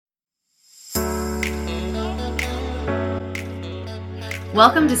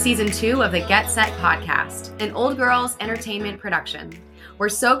Welcome to Season 2 of the Get Set podcast, an old girls entertainment production. We're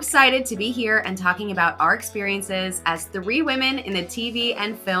so excited to be here and talking about our experiences as 3 women in the TV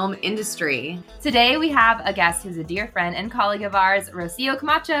and film industry. Today we have a guest who's a dear friend and colleague of ours, Rocio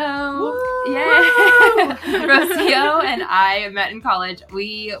Camacho. Woo! Yay! Rocio and I met in college.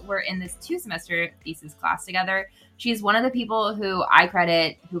 We were in this 2-semester thesis class together. She's one of the people who I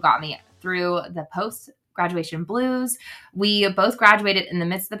credit who got me through the post-graduation blues. We both graduated in the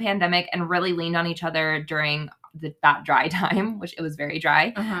midst of the pandemic and really leaned on each other during that dry time, which it was very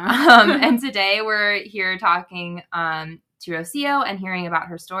dry. And today we're here talking to Rocio and hearing about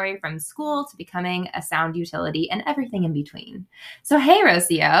her story from school to becoming a sound utility and everything in between. So, hey,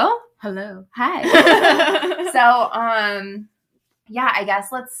 Rocio. Hello. Hi. So, I guess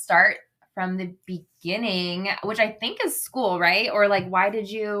let's start from the beginning, which I think is school, right? Or like, why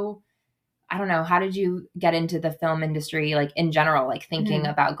did you... I don't know. How did you get into the film industry, like in general, like thinking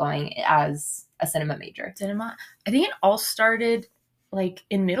about going as a cinema major? I think it all started like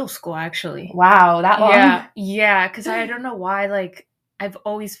in middle school, actually. Wow, that long? Yeah. Because I don't know why, like, I've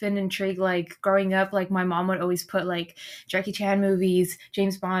always been intrigued, like, growing up, like, my mom would always put, like, Jackie Chan movies,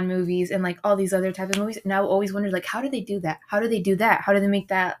 James Bond movies, and, like, all these other types of movies. And I always wondered, like, how do they do that? How do they do that? How do they make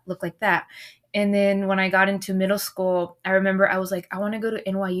that look like that? And then when I got into middle school, I remember I was like, I want to go to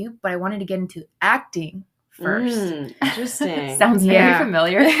NYU, but I wanted to get into acting first. Interesting. Sounds very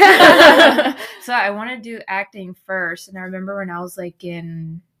familiar. So I wanted to do acting first. And I remember when I was like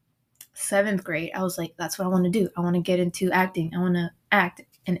in 7th grade, I was like, that's what I want to do. I want to get into acting. I want to act.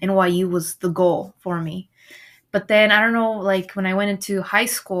 And NYU was the goal for me. But then I don't know, like when I went into high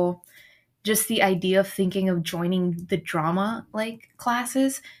school, just the idea of thinking of joining the drama like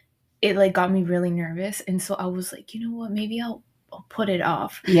classes, it like got me really nervous. And so I was like, you know what, maybe I'll put it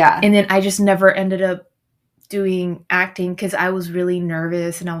off. Yeah. And then I just never ended up doing acting because I was really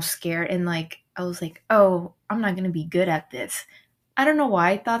nervous and I was scared. And like, I was like, oh, I'm not going to be good at this. I don't know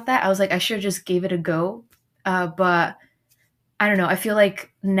why I thought that. I was like, I should have just gave it a go. But I don't know. I feel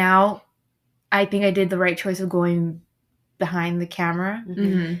like now I think I did the right choice of going behind the camera.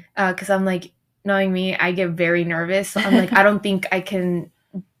 Because I'm like, knowing me, I get very nervous. So I'm like, I don't think I can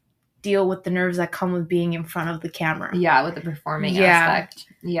deal with the nerves that come with being in front of the camera. Yeah, with the performing aspect.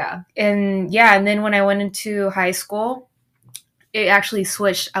 Yeah. And then when I went into high school, it actually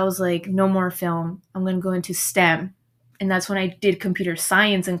switched. I was like, no more film. I'm going to go into STEM. And that's when I did computer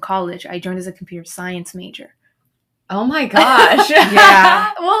science in college. I joined as a computer science major. Oh my gosh.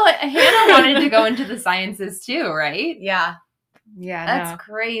 Yeah. Well, Hannah wanted to go into the sciences too, right? Yeah. Yeah. That's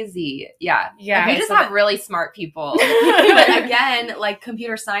crazy. Yeah. Yeah. We just have really smart people. But again, like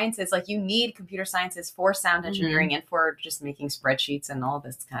computer sciences, like you need computer sciences for sound engineering and for just making spreadsheets and all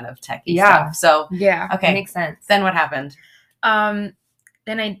this kind of techie stuff. So yeah. Okay. That makes sense. Then what happened? Then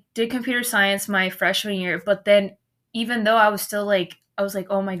I did computer science my freshman year, but then even though I was still like, I was like,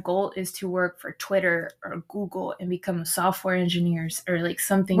 oh, my goal is to work for Twitter or Google and become a software engineer or like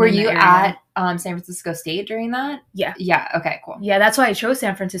something. Were you at San Francisco State during that? Yeah. Yeah. Okay, cool. Yeah, that's why I chose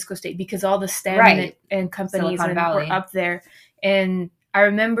San Francisco State, because all the STEM and companies were up there. And I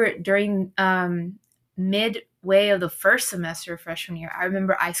remember during midway of the first semester of freshman year, I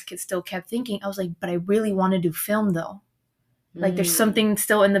remember I still kept thinking, I was like, but I really want to do film though. Like there's something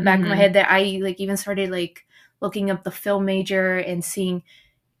still in the back of my head that I like even started like looking up the film major and seeing,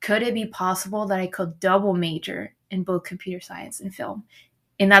 could it be possible that I could double major in both computer science and film?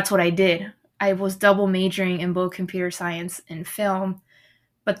 And that's what I did. I was double majoring in both computer science and film.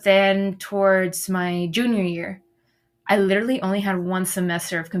 But then towards my junior year, I literally only had 1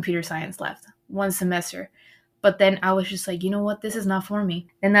 semester of computer science left. 1 semester. But then I was just like, you know what? This is not for me.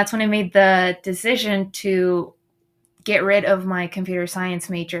 And that's when I made the decision to get rid of my computer science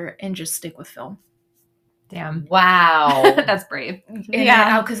major and just stick with film. Damn. Wow. That's brave.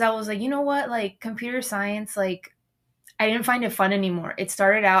 Yeah. Because I was like, you know what? Like computer science, like I didn't find it fun anymore. It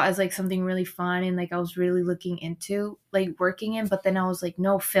started out as like something really fun and like I was really looking into like working in. But then I was like,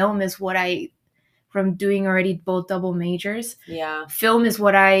 no, film is what from doing already both double majors. Yeah. Film is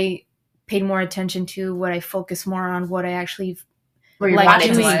what I paid more attention to, what I focused more on, what I actually where you wanted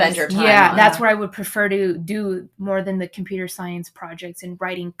to spend your time. Yeah, that's where I would prefer to do more than the computer science projects and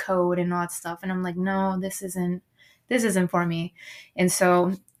writing code and all that stuff. And I'm like, no, this isn't for me. And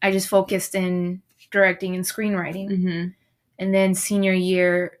so I just focused in directing and screenwriting. And then senior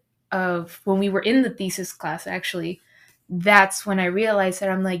year of when we were in the thesis class, actually, that's when I realized that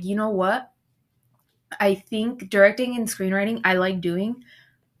I'm like, you know what? I think directing and screenwriting I like doing,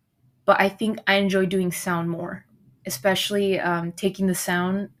 but I think I enjoy doing sound more. Especially taking the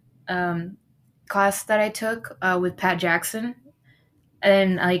sound class that I took with Pat Jackson.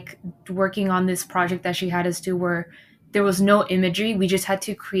 and like working on this project that she had us do where there was no imagery. We just had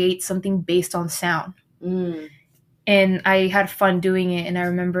to create something based on sound. And I had fun doing it. And I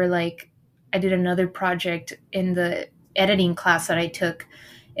remember like I did another project in the editing class that I took,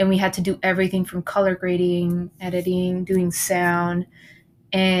 and we had to do everything from color grading, editing, doing sound.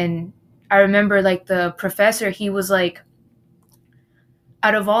 And I remember like the professor, he was like,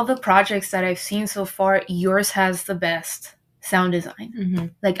 out of all the projects that I've seen so far, yours has the best sound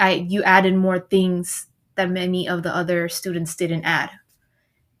design. Like you added more things that many of the other students didn't add.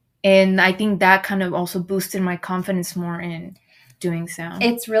 And I think that kind of also boosted my confidence more in doing sound.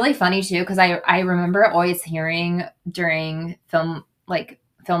 It's really funny too, because I remember always hearing during film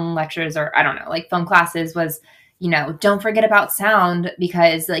lectures, or I don't know, like film classes, was, you know, don't forget about sound,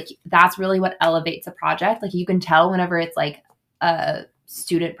 because like that's really what elevates a project. Like you can tell whenever it's like a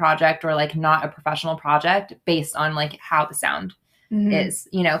student project or like not a professional project based on like how the sound is,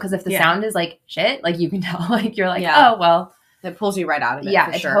 you know, because if the sound is like shit, like you can tell, like you're like, oh well, it pulls you right out of it.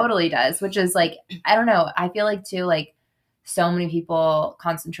 Yeah, it totally does. Which is like, I don't know, I feel like too, like so many people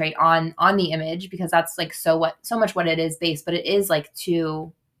concentrate on the image because that's like so much what it is based, but it is like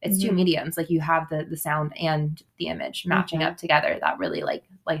two mediums. Like you have the sound and the image matching up together that really like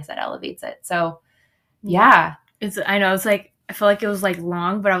I said, elevates it. So yeah. I know it's like, I feel like it was like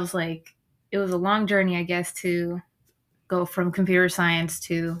long, but I was like, it was a long journey, I guess, to go from computer science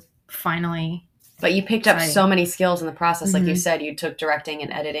to finally. But you picked up so many skills in the process. Like you said, you took directing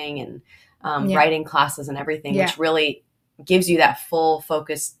and editing and writing classes and everything, which really gives you that full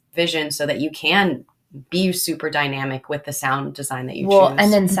focused vision so that you can be super dynamic with the sound design that you choose.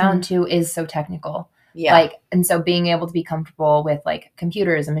 And then sound too is so technical. Yeah. Like, and so being able to be comfortable with like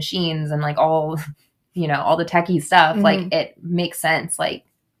computers and machines and like all, you know, all the techie stuff, like it makes sense. Like,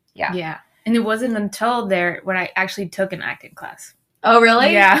 yeah. And it wasn't until when I actually took an acting class. Oh,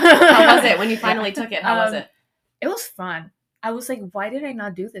 really? Yeah. How was it when you finally took it? How was it? It was fun. I was like, why did I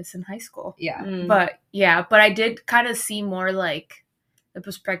not do this in high school? Yeah. But I did kind of see more like the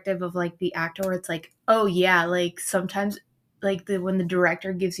perspective of like the actor where it's like, oh yeah, like sometimes like when the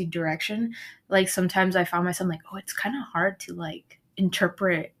director gives you direction, like sometimes I found myself like, oh, it's kind of hard to like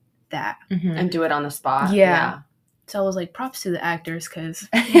interpret that. And do it on the spot. Yeah. So I was like, props to the actors, because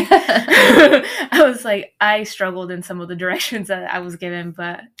I was like, I struggled in some of the directions that I was given.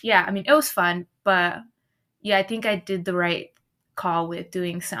 But yeah, I mean, it was fun. But yeah, I think I did the right call with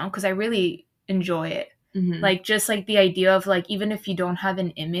doing sound because I really enjoy it. Like just like the idea of like, even if you don't have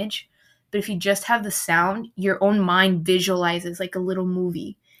an image, but if you just have the sound, your own mind visualizes like a little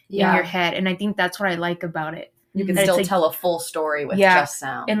movie in your head. And I think that's what I like about it. You can still tell a full story with just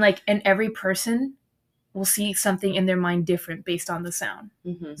sound. And every person will see something in their mind different based on the sound.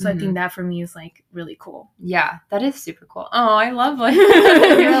 So I think that for me is like really cool. Yeah, that is super cool. Oh, I love like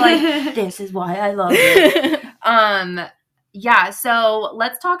you're like, this is why I love it. Yeah, so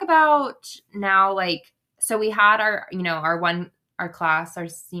let's talk about now, like, so we had our, you know, our class, our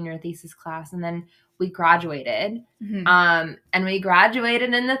senior thesis class, and then we graduated. And we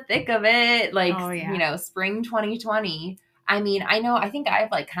graduated in the thick of it, like, you know, spring 2020. I mean, I think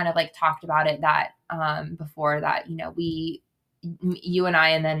I've like kind of like talked about it that before that, you know, you and I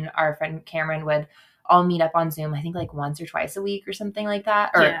and then our friend Cameron would all meet up on Zoom, I think like once or twice a week or something like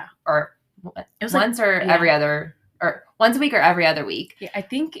that. Or it was once every other, or once a week or every other week. Yeah, I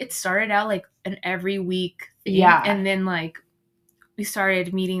think it started out like an every week thing. Yeah. And then like we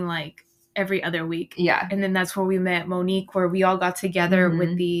started meeting like every other week. Yeah. And then that's where we met Monique, where we all got together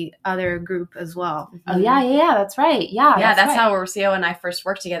with the other group as well. Oh, yeah, that's right. Yeah, that's right. How Rocio and I first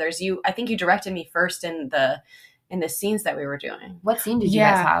worked together. I think you directed me first in the scenes that we were doing. What scene did you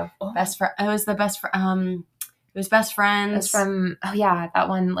guys have? It was the best friend. It was Best Friends. It's from, that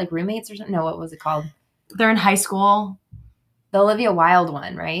one, like Roommates or something? No, what was it called? They're in high school. The Olivia Wilde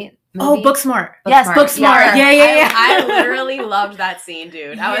one, right? Movie? Oh, Booksmart. Booksmart. Yeah. I literally loved that scene,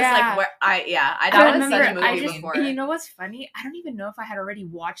 dude. I was like, I thought it was such a movie before. And you know what's funny? I don't even know if I had already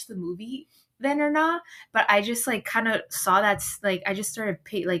watched the movie then or not, but I just like kind of saw that, like I just started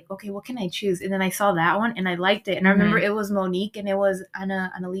like, okay, what can I choose? And then I saw that one and I liked it. And I remember it was Monique and it was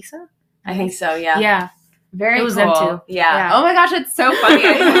Annalisa. I think so, yeah. Yeah. Very cool. It was them too. Yeah. Oh my gosh, it's so funny.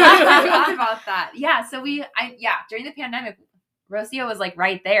 I forgot about that. Yeah. So during the pandemic, Rocio was like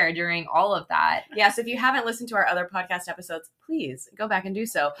right there during all of that. Yeah. So if you haven't listened to our other podcast episodes, please go back and do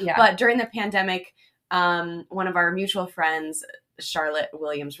so. Yeah. But during the pandemic, one of our mutual friends, Charlotte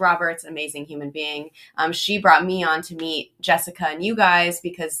Williams Roberts, amazing human being, she brought me on to meet Jessica and you guys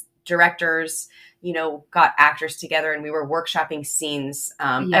because directors, got actors together and we were workshopping scenes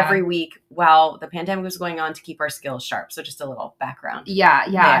every week while the pandemic was going on to keep our skills sharp. So just a little background. Yeah.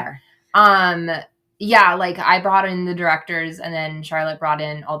 There. Like I brought in the directors and then Charlotte brought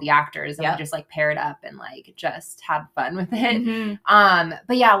in all the actors and we just like paired up and like just had fun with it. Mm-hmm.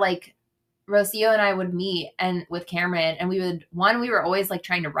 But yeah, like Rocio and I would meet and with Cameron and we were always like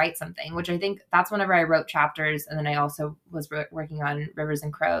trying to write something, which I think that's whenever I wrote chapters. And then I also was working on Rivers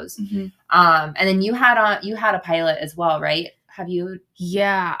and Crows. Mm-hmm. And then you had a pilot as well, right? Have you?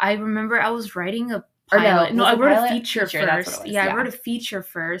 Yeah. I remember I was writing a pilot. No, I wrote a feature first. Yeah, I wrote a feature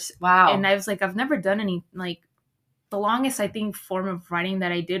first. Wow. And I was like, I've never done any, like, the longest, I think, form of writing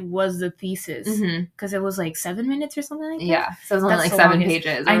that I did was the thesis. Because it was like 7 minutes or something like that. Yeah. So it was only like 7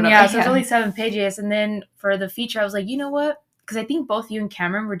 pages. So it was only 7 pages. And then for the feature, I was like, you know what? Because I think both you and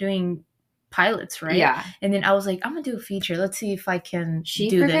Cameron were doing pilots, right? Yeah. And then I was like, I'm gonna do a feature. Let's see if I can do this. She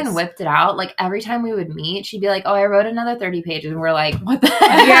freaking whipped it out. Like every time we would meet, she'd be like, "Oh, I wrote another 30 pages," and we're like, "What the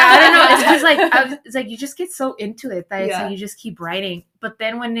heck?" Yeah, I don't know. It's just like it's like you just get so into it that it's like you just keep writing. But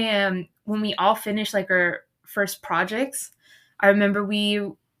then when we all finished like our first projects, I remember we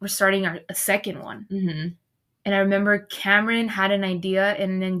were starting a second one. Mm-hmm. And I remember Cameron had an idea,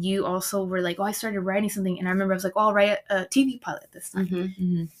 and then you also were like, "Oh, I started writing something." And I remember I was like, "Oh, I'll write a TV pilot this time."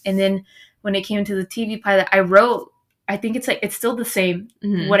 Mm-hmm. And then when it came to the TV pilot, I wrote. I think it's still the same.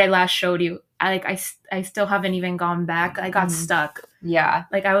 What I last showed you. I still haven't even gone back. I got stuck. Yeah,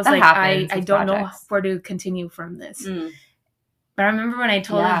 like I was that like, I don't know projects. where to continue from this. But I remember when I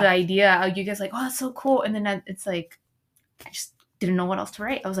told her the idea, you guys like, "Oh, that's so cool." And then it's like, I just didn't know what else to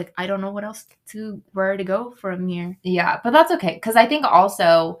write. I was like, I don't know where to go from here. Yeah, but that's okay. Because I think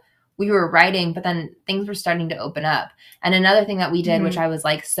also we were writing, but then things were starting to open up. And another thing that we did, which I was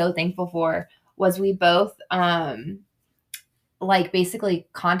like so thankful for, was we both like basically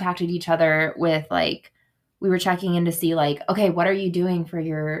contacted each other with like, we were checking in to see like, okay, what are you doing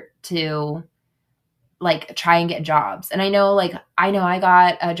to like try and get jobs? And I know I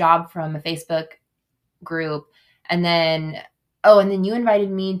got a job from a Facebook group, and then you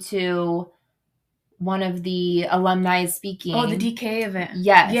invited me to one of the alumni speaking. Oh, the DK event.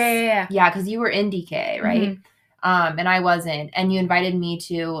 Yes. Yeah. Yeah, because you were in DK, right? And I wasn't. And you invited me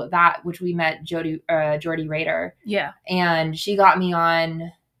to that, which we met Jordy Rader. Yeah. And she got me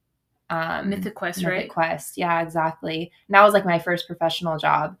on Mythic Quest, right? Mythic Quest. Yeah, exactly. And that was like my first professional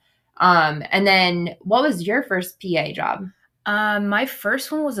job. And then what was your first PA job? My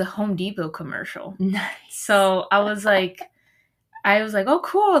first one was a Home Depot commercial. Nice. So I was like, oh,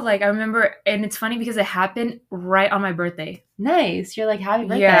 cool. Like, I remember, and it's funny because it happened right on my birthday. Nice. You're like, happy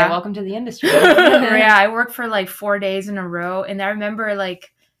birthday. Yeah. Welcome to the industry. Yeah, I worked for like 4 days in a row. And I remember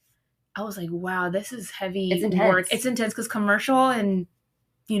like, I was like, wow, this is heavy work. It's intense because commercial and,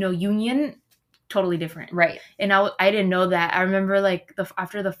 union, totally different. Right. And I didn't know that. I remember like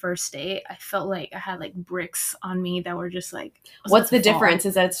after the first day, I felt like I had like bricks on me that were just like. What's the difference?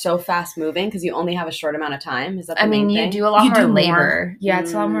 Is that it's so fast moving because you only have a short amount of time? Is that the main thing? You do a lot more labor. Yeah,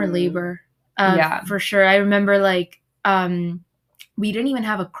 it's a lot more labor. For sure. I remember like we didn't even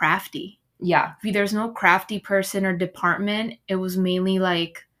have a crafty. Yeah. There's no crafty person or department. It was mainly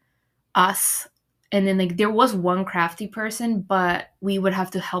like us. And then like there was one crafty person, but we would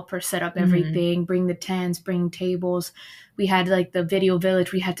have to help her set up everything, bring the tents, bring tables. We had like the video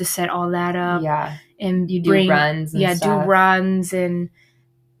village. We had to set all that up. Yeah. And you do runs and stuff. Do runs and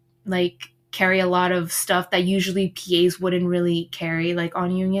like carry a lot of stuff that usually PAs wouldn't really carry like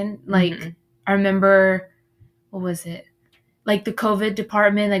on union. Like I remember, what was it? Like the COVID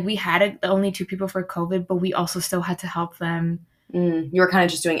department, like we had only 2 people for COVID, but we also still had to help them. You were kind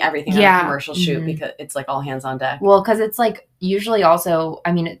of just doing everything on a commercial shoot because it's like all hands on deck. Well, because it's like usually also,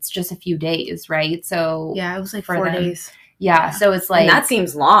 it's just a few days, right? So yeah, it was like 4 days. Yeah, so it's like, and that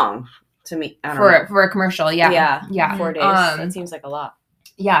seems long to me. I don't know. For a commercial, yeah. 4 days. That seems like a lot.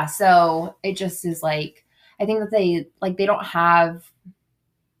 Yeah, so it just is like, I think that they don't have,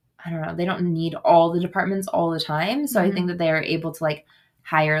 I don't know, they don't need all the departments all the time. So I think that they are able to like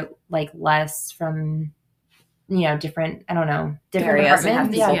hire like less from, different areas departments. And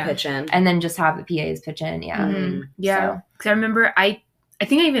have people pitch in. And then just have the PAs pitch in. Yeah. Yeah. Because I remember, I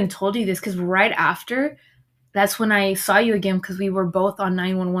think I even told you this because right after, that's when I saw you again because we were both on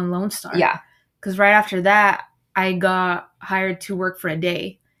 911 Lone Star. Yeah. Because right after that, I got hired to work for a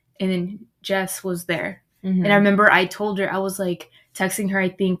day. And then Jess was there. And I remember I told her, I was like texting her, I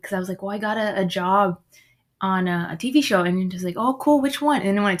think, because I was like, well, I got a job on a TV show, and just like, oh, cool, which one?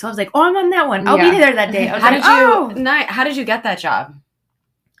 And then when I told her, I was like, oh, I'm on that one. I'll be there that day. I was how did you get that job?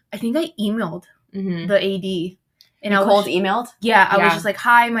 I think I emailed the AD. And I cold emailed? Yeah, I was just like,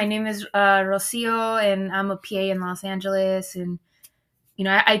 hi, my name is Rocio, and I'm a PA in Los Angeles. And, you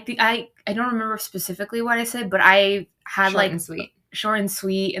know, I think I don't remember specifically what I said, but I had short and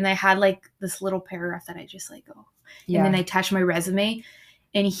sweet. And I had like this little paragraph that I just like, and then I attached my resume,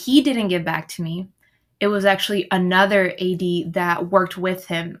 and he didn't get back to me. It was actually another AD that worked with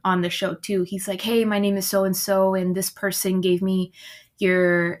him on the show too. He's like, hey, my name is so-and-so, and this person gave me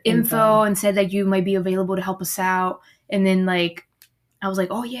your info and said that you might be available to help us out. And then like, I was like,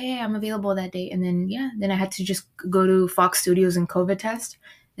 oh yeah, I'm available that day. And then, then I had to just go to Fox Studios and COVID test.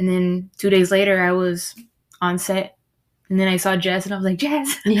 And then 2 days later I was on set. And then I saw Jess, and I was like,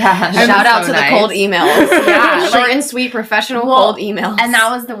 Jess. Yeah, shout out to the cold emails. Yeah, short and sweet, professional cold emails. And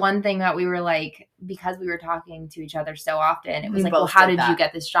that was the one thing that we were like, because we were talking to each other so often, it was like, well, how did you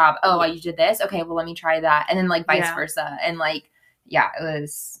get this job? Oh, you did this? Okay, well, let me try that. And then like vice versa. And like, it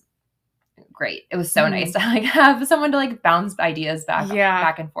was great. It was so nice to like have someone to like bounce ideas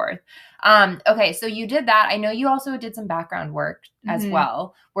back and forth. Okay, so you did that. I know you also did some background work as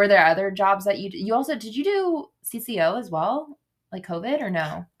well. Were there other jobs that you also did you do CCO as well, like COVID, or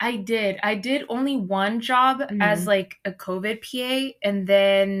no? I did only one job as like a COVID PA, and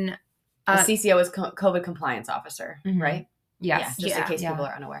then the CCO is COVID compliance officer, right? Yes. Just in case people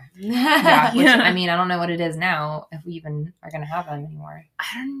are unaware. Which, I mean, I don't know what it is now, if we even are going to have them anymore.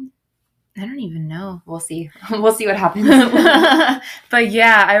 I don't even know. We'll see. We'll see what happens. But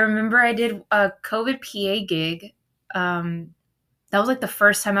yeah, I remember I did a COVID PA gig. That was like the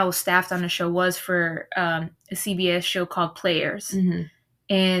first time I was staffed on a show, was for a CBS show called Players.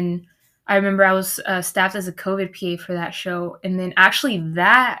 And I remember I was staffed as a COVID PA for that show. And then actually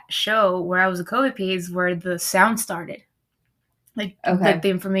that show where I was a COVID PA is where the sound started. Like the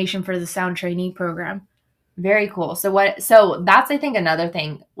information for the sound trainee program. Very cool. So that's, I think, another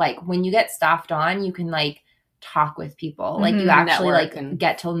thing, like when you get staffed on, you can like talk with people, like you actually like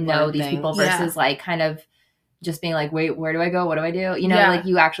get to know these people versus like kind of just being like, wait, where do I go? What do I do? You know, like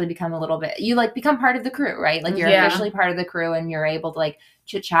you actually become a little bit, you like become part of the crew, right? Like you're officially part of the crew, and you're able to like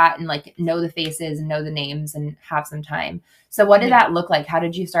chit chat and like know the faces and know the names and have some time. So what did that look like? How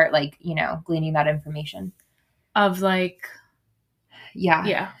did you start like, you know, gleaning that information? Of like...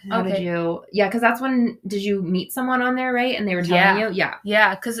 Yeah. How did you... Yeah, because that's when... Did you meet someone on there, right? And they were telling you? Yeah.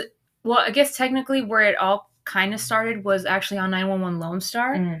 Yeah, because... Well, I guess technically where it all kind of started was actually on 911 Lone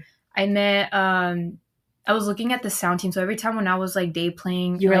Star. I met... I was looking at the sound team. So every time when I was like day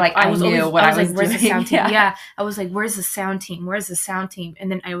playing... You were like, I was like, where's the sound team? Yeah. I was like, where's the sound team? Where's the sound team?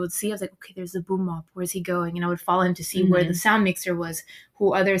 And then I would see... I was like, okay, there's the boom op. Where's he going? And I would follow him to see where the sound mixer was.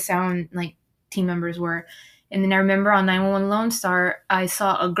 Who other sound like team members were. And then I remember on 911 Lone Star, I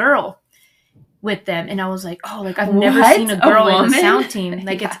saw a girl with them. And I was like, oh, like I've never seen a girl in the sound team.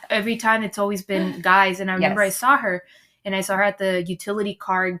 Like it's every time it's always been guys. And I remember I saw her, and I saw her at the utility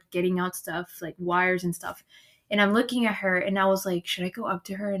car getting out stuff, like wires and stuff. And I'm looking at her, and I was like, should I go up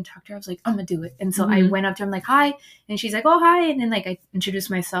to her and talk to her? I was like, I'm going to do it. And so I went up to her. I'm like, hi. And she's like, oh, hi. And then like I introduced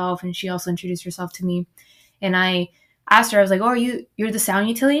myself, and she also introduced herself to me. And I asked her, I was like, oh, you're the sound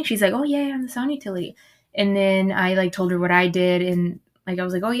utility? She's like, oh, yeah, I'm the sound utility. And then I like told her what I did, and like I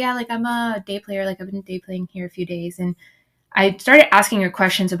was like, oh yeah, like I'm a day player, like I've been day playing here a few days. And I started asking her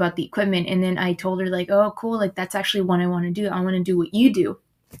questions about the equipment, and then I told her like, oh cool, like that's actually what I want to do. I want to do what you do.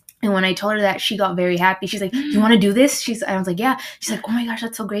 And when I told her that, she got very happy. She's like, you want to do this? I was like, yeah. She's like, oh my gosh,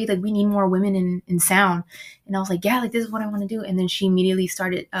 that's so great. Like we need more women in sound. And I was like, yeah, like this is what I want to do. And then she immediately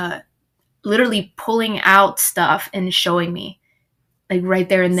started literally pulling out stuff and showing me. Like right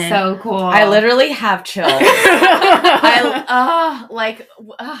there and then. So cool. I literally have chills.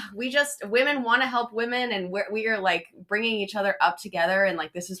 Women want to help women, and we are like bringing each other up together, and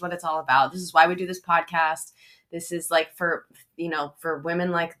like this is what it's all about. This is why we do this podcast. This is like for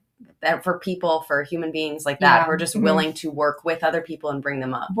women like that, for people, for human beings like that. We're just willing to work with other people and bring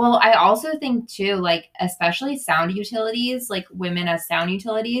them up. Well, I also think too, like especially sound utilities, like women as sound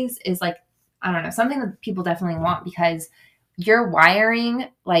utilities is like, I don't know, something that people definitely want, because you're wiring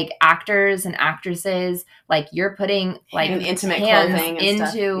like actors and actresses, like you're putting like intimate clothing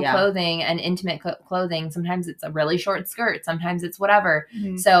into clothing and intimate clothing. Sometimes it's a really short skirt, sometimes it's whatever.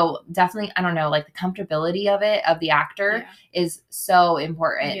 So definitely, I don't know, like the comfortability of it, of the actor is so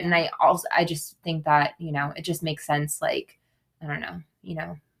important. And I just think that, you know, it just makes sense. Like, I don't know, you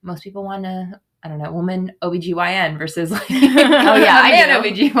know, most people want to, I don't know, woman OBGYN versus like, man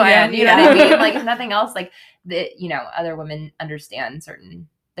OBGYN, you know what I mean? Like if nothing else, like the, you know, other women understand certain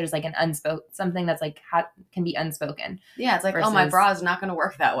there's like an something that's like can be unspoken. Yeah, it's like, versus, my bra is not going to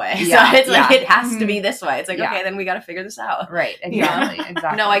work that way. Yeah, so it's like, it has to be this way. It's like, yeah. Okay, then we got to figure this out. Right, exactly,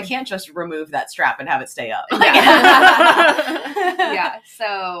 exactly. No, I can't just remove that strap and have it stay up. Yeah,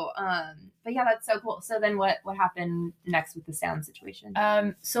 so, but yeah, that's so cool. So then what happened next with the sound situation?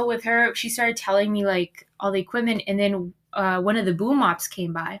 So with her, she started telling me like all the equipment, and then one of the boom ops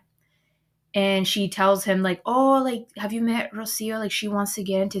came by. And she tells him, like, oh, like, have you met Rocio? Like, she wants to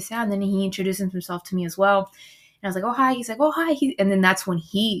get into sound. And then he introduces himself to me as well. And I was like, oh, hi. He's like, oh, hi. And then that's when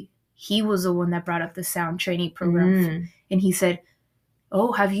he was the one that brought up the sound training program. And he said,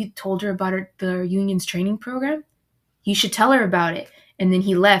 oh, have you told her about the union's training program? You should tell her about it. And then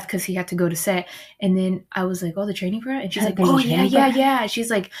he left because he had to go to set. And then I was like, oh, the training program? And she's like, oh, yeah. She's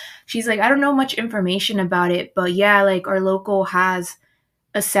like, I don't know much information about it. But yeah, like, our local has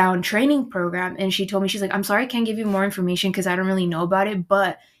a sound training program. And she told me, she's like, I'm sorry I can't give you more information because I don't really know about it,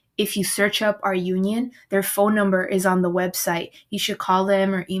 but if you search up our union, their phone number is on the website. You should call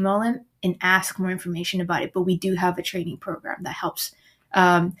them or email them and ask more information about it. But we do have a training program that helps,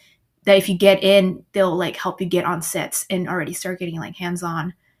 that if you get in, they'll like help you get on sets and already start getting like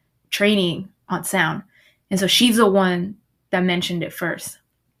hands-on training on sound. And so she's the one that mentioned it first.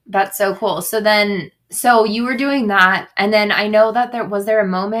 That's so cool. So you were doing that, and then I know that there a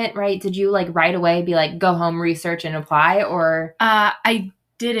moment, right? Did you like right away be like, go home, research, and apply, or? I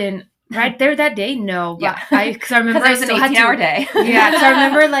didn't right there that day. No, but yeah, because I remember it was an 18-hour day. Yeah, so I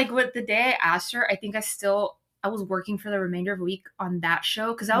remember like with the day I asked her, I think I was working for the remainder of the week on that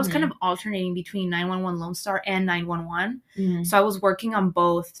show because I was kind of alternating between 911 Lone Star and 911. So I was working on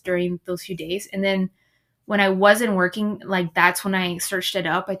both during those few days, and then when I wasn't working, like that's when I searched it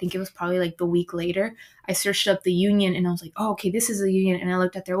up. I think it was probably like the week later. I searched up the union and I was like, oh, okay, this is the union. And I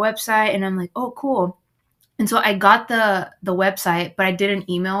looked at their website and I'm like, oh, cool. And so I got the website, but I didn't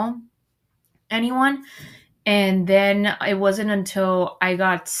email anyone. And then it wasn't until I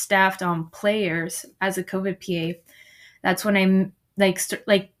got staffed on Players as a COVID PA. That's when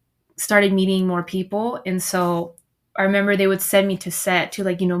I started meeting more people. And so I remember they would send me to set to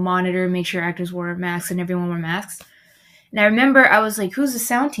like, monitor, make sure actors wore masks and everyone wore masks. And I remember I was like, who's the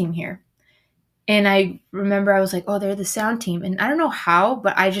sound team here? And I remember I was like, oh, they're the sound team. And I don't know how,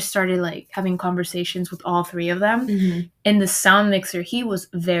 but I just started like having conversations with all three of them. And the sound mixer, he was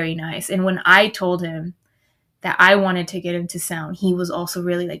very nice. And when I told him that I wanted to get into sound, he was also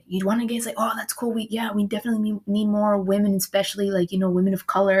really like, you want to get? It's like, oh, that's cool. We definitely need more women, especially like, women of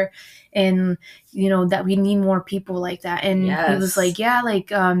color, and, that we need more people like that. And he was like, yeah,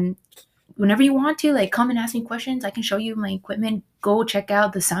 like, whenever you want to, like, come and ask me questions. I can show you my equipment. Go check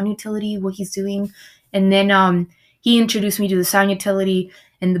out the sound utility, what he's doing. And then he introduced me to the sound utility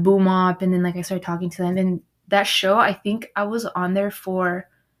and the boom op. And then like I started talking to them. And that show, I think I was on there for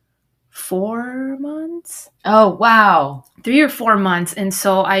 4 months. Oh, wow. 3 or 4 months. And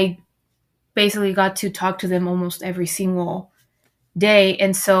so I basically got to talk to them almost every single day.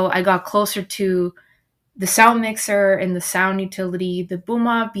 And so I got closer to the sound mixer and the sound utility, the boom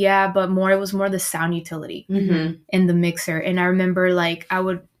up, but it was more the sound utility and the mixer. And I remember like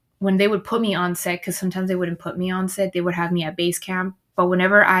when they would put me on set, because sometimes they wouldn't put me on set, they would have me at base camp. But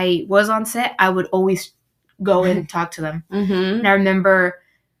whenever I was on set, I would always go in and talk to them. And I remember,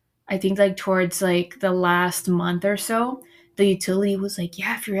 I think like towards like the last month or so, the utility was like,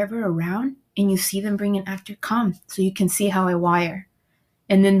 yeah, if you're ever around and you see them bring an actor, come so you can see how I wire.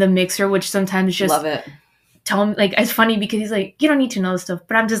 And then the mixer, which sometimes just love it. Tell me, like, it's funny because he's like, you don't need to know this stuff,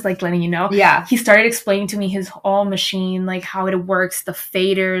 but I'm just like letting you know. Yeah. He started explaining to me his all machine, like how it works, the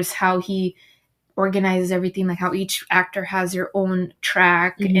faders, how he organizes everything, like how each actor has their own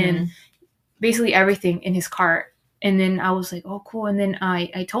track and basically everything in his cart. And then I was like, oh, cool. And then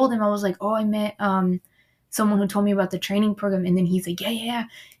I told him, I was like, oh, I met someone who told me about the training program. And then he's like, yeah.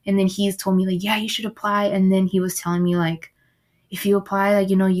 And then he's told me like, yeah, you should apply. And then he was telling me like, if you apply, like,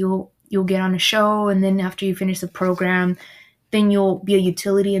 you'll get on a show. And then after you finish the program, then you'll be a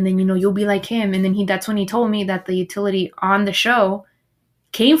utility. And then, you'll be like him. And then that's when he told me that the utility on the show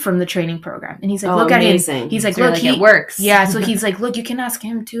came from the training program. And he's like, look amazing. At him. He's like, so look, it works. Yeah. So he's like, look, you can ask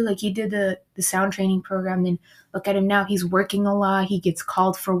him too. Like he did the sound training program. Then look at him now. He's working a lot. He gets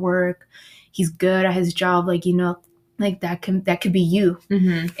called for work. He's good at his job. Like, like that could be you.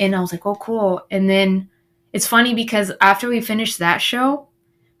 And I was like, oh, cool. And then it's funny because after we finished that show,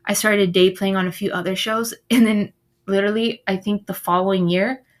 I started day playing on a few other shows. And then literally, I think the following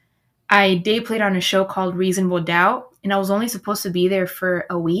year, I day played on a show called Reasonable Doubt. And I was only supposed to be there for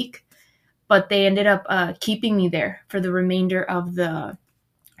a week, but they ended up keeping me there for the remainder of the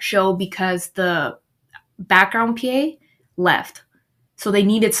show because the background PA left. So they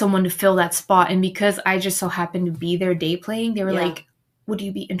needed someone to fill that spot. And because I just so happened to be there day playing, they were like, would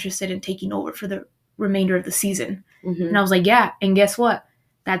you be interested in taking over for the remainder of the season? And I was like, yeah. And guess what?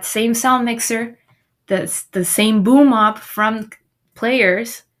 That same sound mixer, the same boom op from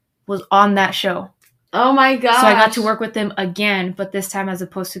Players was on that show. Oh my god! So I got to work with them again, but this time as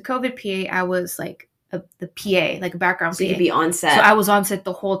opposed to COVID PA, I was like the PA, like a background PA. So you could be on set. So I was on set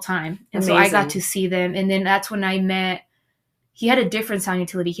the whole time. And Amazing. So I got to see them. And then that's when I met, he had a different sound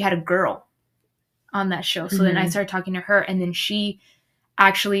utility. He had a girl on that show. So then I started talking to her, and then she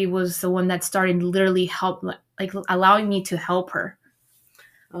actually was the one that started literally help, like allowing me to help her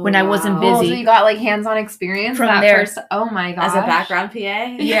when I wasn't busy. Oh, so you got like hands-on experience from there. Oh my gosh. As a background PA?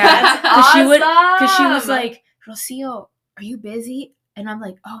 Yeah. That's awesome. Because she was like, Rocio, are you busy? And I'm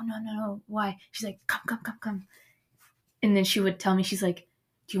like, oh, no. Why? She's like, come. And then she would tell me, she's like,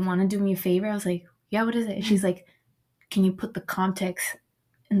 do you want to do me a favor? I was like, yeah, what is it? And she's like, can you put the context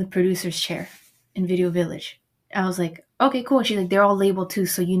in the producer's chair in Video Village? I was like, okay, cool. She's like, they're all labeled too,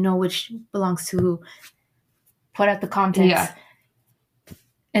 so you know which belongs to who. Put out the context. Yeah.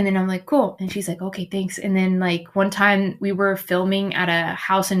 And then I'm like, cool. And she's like, okay, thanks. And then like one time we were filming at a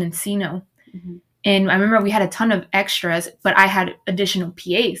house in Encino. And I remember we had a ton of extras, but I had additional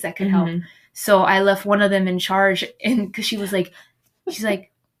PAs that could help. So I left one of them in charge, and because she's like,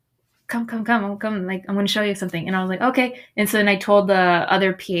 come. Like, I'm going to show you something. And I was like, okay. And so then I told the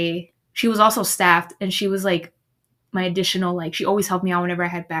other PA, she was also staffed, and she was like my additional, like, she always helped me out whenever I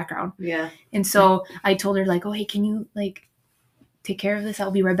had background. Yeah. And so I told her like, oh, hey, can you like take care of this?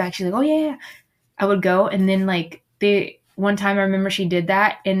 I'll be right back. She's like, oh yeah. I would go. And then like one time I remember she did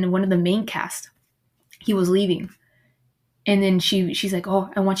that, and one of the main cast, he was leaving. And then she's like, oh,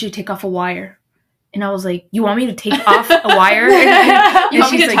 I want you to take off a wire. And I was like, you want me to take off a wire? And you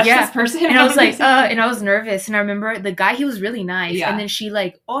want me to touch this person? And I was like, and I was nervous. And I remember the guy, he was really nice. Yeah. And then she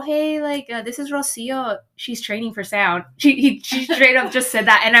like, oh, hey, like, this is Rocio. She's training for sound. She straight up just said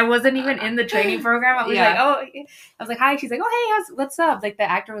that. And I wasn't even in the training program. I was like, oh, I was like, hi. She's like, oh, hey, what's up? Like, the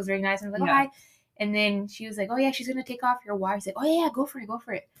actor was very nice. And I was like, oh, hi. And then she was like, oh, yeah, she's going to take off your wire. She's like, oh, yeah, go for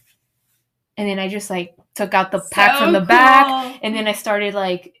it. And then I just like took out the pack from the back. And then I started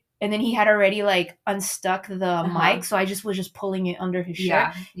like, and then he had already like unstuck the mic. So I was just pulling it under his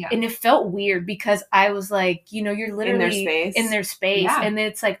shirt. Yeah. And it felt weird because I was like, you know, you're literally in their space. Yeah. And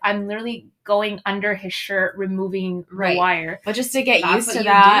it's like, I'm literally going under his shirt, removing the wire. But just to get used to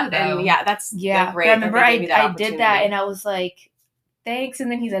that. And that's great. But I remember I did that, and I was like, thanks.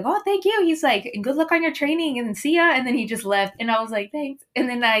 And then he's like, oh, thank you. He's like, good luck on your training, and then see ya. And then he just left. And I was like, thanks. And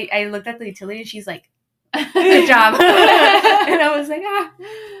then I looked at the utility, and she's like, good job. And I was like,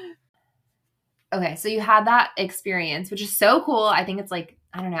 Okay, so you had that experience, which is so cool. I think it's like,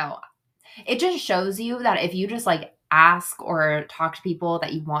 I don't know. It just shows you that if you just like ask or talk to people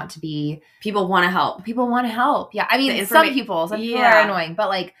that you want to be. People want to help. Yeah. I mean, some people are annoying, but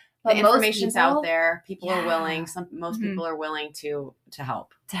like, the information's out there. People are willing. Most people are willing to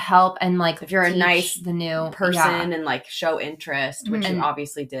help. And like, if you're a nice the new person and like show interest, which you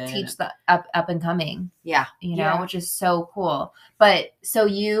obviously did. Teach the up and coming. Yeah. You know, which is so cool. But so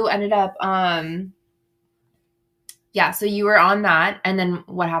you ended up so you were on that, and then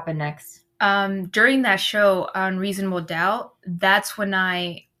what happened next? During that show on Reasonable Doubt, that's when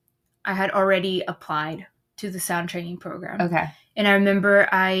I had already applied to the sound training program. Okay. And I remember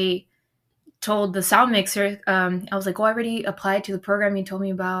I told the sound mixer, I was like, oh, I already applied to the program you told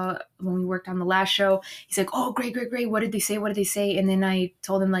me about when we worked on the last show. He's like, oh, great. What did they say? And then I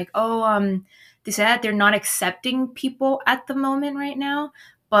told him like, they said that they're not accepting people at the moment right now.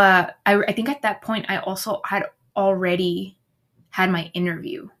 But I think at that point I also had already had my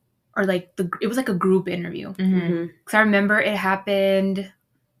interview, or like it was like a group interview. Because I remember it happened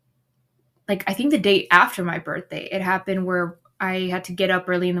like, I think the day after my birthday. It happened where I had to get up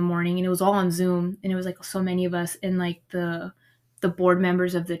early in the morning, and it was all on Zoom, and it was like so many of us, and like the board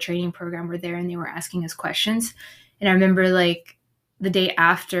members of the training program were there, and they were asking us questions. And I remember like the day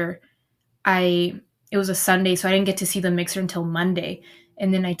after, it was a Sunday, so I didn't get to see the mixer until Monday.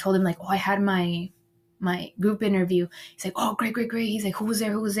 And then I told him like, oh, I had my group interview. He's like, oh, great. He's like, who was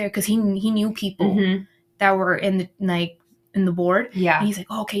there? Because he knew people that were in the board. Yeah. And he's like,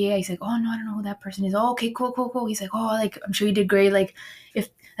 oh, okay, yeah. He's like, oh, no, I don't know who that person is. Oh, okay, cool. He's like, oh, like, I'm sure you did great. Like, if,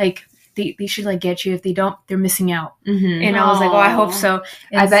 like, they should, like, get you. If they don't, they're missing out. And I was like, oh, I hope so.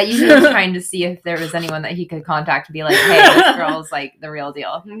 And I bet you were trying to see if there was anyone that he could contact to be like, hey, this girl's, like, the real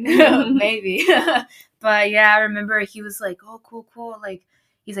deal. Maybe. But, yeah, I remember he was like, oh, cool. Like,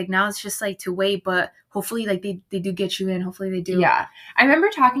 he's like, now it's just like to wait, but hopefully like they do get you in. Hopefully they do. Yeah. I remember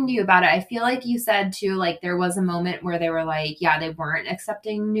talking to you about it. I feel like you said too, like there was a moment where they were like, yeah, they weren't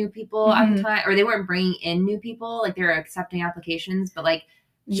accepting new people at the time, or they weren't bringing in new people. Like they were accepting applications, but like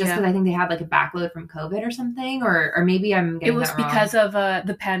just because I think they had like a backload from COVID or something, or maybe I'm getting it was that wrong. because of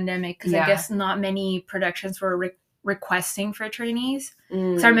the pandemic, because I guess not many productions were requesting for trainees.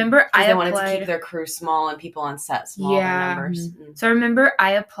 So I remember they wanted to keep their crew small and people on set small in numbers. So I remember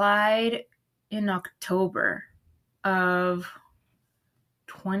I applied in October of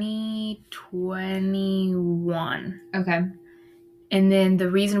 2021. Okay. And then the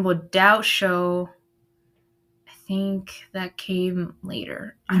Reasonable Doubt show, I think that came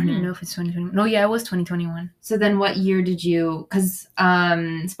later. I don't even know if it's 2021. No, yeah, it was 2021. So then what year did you, because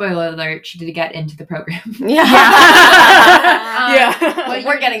spoiler alert, she did get into the program. Yeah.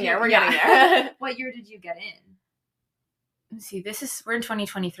 We're getting there. What year did you get in? Let's see, we're in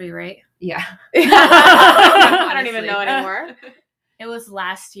 2023, right? Yeah. I don't even know anymore. It was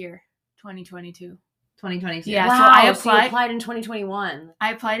last year, 2022. 2022. Yeah, wow, so you applied in 2021.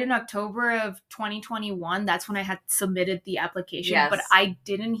 I applied in October of 2021. That's when I had submitted the application, but I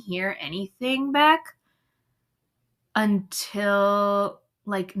didn't hear anything back until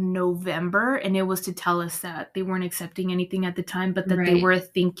like November, and it was to tell us that they weren't accepting anything at the time, but that they were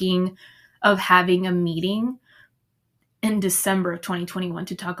thinking of having a meeting in December of 2021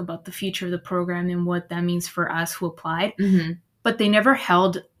 to talk about the future of the program and what that means for us who applied. But they never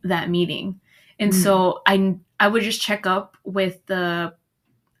held that meeting. And so I would just check up with the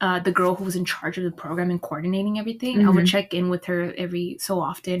girl who was in charge of the program and coordinating everything. I would check in with her every so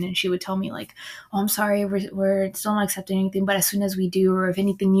often, and she would tell me like, "Oh, I'm sorry, we're still not accepting anything, but as soon as we do, or if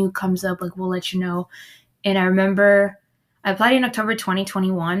anything new comes up, like we'll let you know." And I remember I applied in October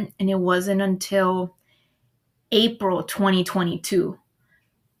 2021, and it wasn't until April 2022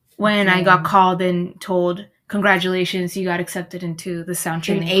 when I got called and told, "Congratulations, you got accepted into the sound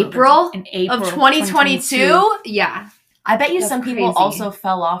training program." In April of 2022? Yeah. I bet you some people also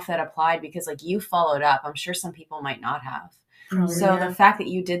fell off that applied because like you followed up. I'm sure some people might not have. So the fact that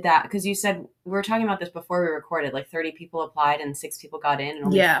you did that, because you said, we were talking about this before we recorded, like 30 people applied and 6 people got in and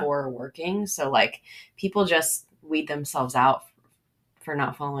only 4 are working. So like people just weed themselves out for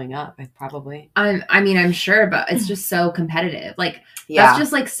not following up, probably. I mean, I'm sure, but it's just so competitive. Like, that's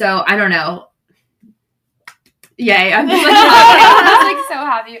just like, so, I don't know. Yay. I'm just like, I'm just like so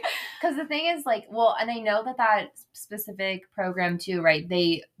happy. Because the thing is like, well, and I know that specific program too, right?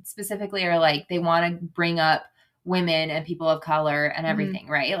 They specifically are like, they want to bring up women and people of color and everything,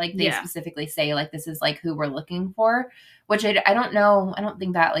 right? Like they specifically say like, this is like who we're looking for, which I don't know. I don't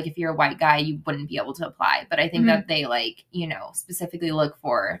think that like if you're a white guy, you wouldn't be able to apply, but I think that they like, you know, specifically look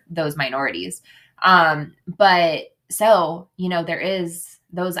for those minorities. But so, you know, there is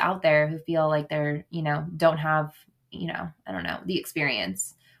those out there who feel like they're, you know, don't have, you know, I don't know, the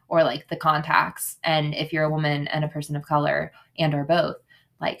experience or like the contacts. And if you're a woman and a person of color and or both,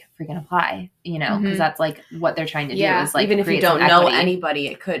 like freaking apply, you know, because that's like what they're trying to do is like, even if you don't know anybody,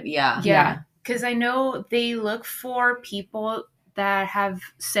 it could, because I know they look for people that have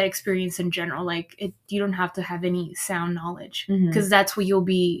set experience in general. Like you don't have to have any sound knowledge because that's what you'll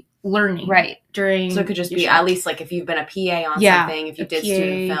be learning during. So it could just be at least like if you've been a PA on something, if you did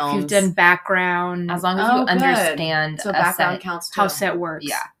student films, if you've done background, as long as you understand so background counts too. How set works.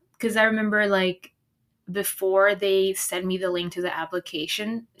 Because I remember like before they send me the link to the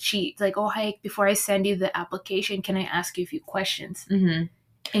application, she's like, "Oh, hi, before I send you the application, can I ask you a few questions?" And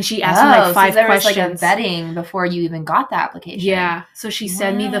she asked me like 5 there questions. Was like a vetting before you even got the application. Yeah. So she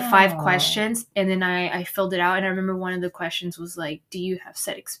sent me the 5 questions, and then I filled it out. And I remember one of the questions was like, "Do you have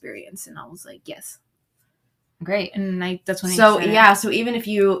set experience?" And I was like, "Yes." Great. And that's when so even if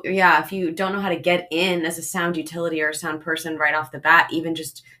you don't know how to get in as a sound utility or a sound person right off the bat, even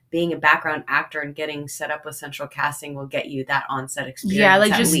just being a background actor and getting set up with central casting will get you that on-set experience. Yeah,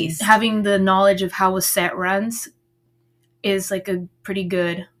 like just least. Having the knowledge of how a set runs is like a pretty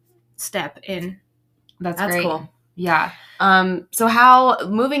good step in. That's great. Cool. Yeah. So how,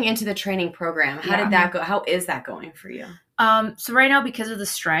 moving into the training program, how did that go? How is that going for you? So right now, because of the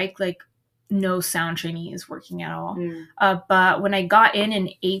strike, like no sound trainee is working at all. But when I got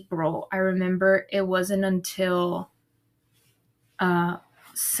in April, I remember it wasn't until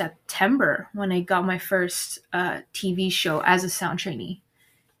September when I got my first TV show as a sound trainee.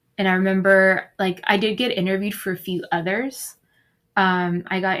 And I remember like I did get interviewed for a few others.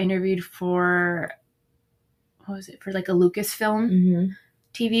 I got interviewed for, what was it, for like a Lucasfilm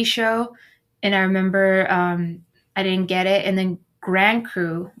TV show. And I remember I didn't get it. And then Grand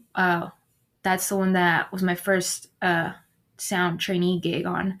Crew, that's the one that was my first sound trainee gig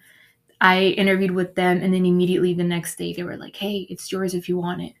on, I interviewed with them, and then immediately the next day they were like, "Hey, it's yours if you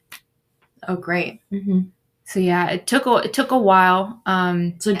want it." Oh, great. Mm-hmm. So yeah, it took a while.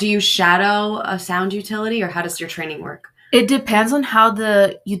 So do you shadow a sound utility, or how does your training work? It depends on how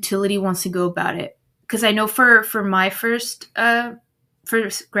the utility wants to go about it. Because I know for my first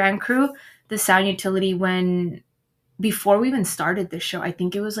Grand Crew, the sound utility, before we even started the show, I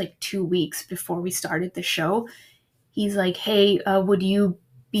think it was like 2 weeks before we started the show, he's like, "Hey, would you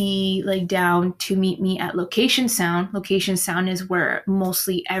be like down to meet me at Location Sound?" Location Sound is where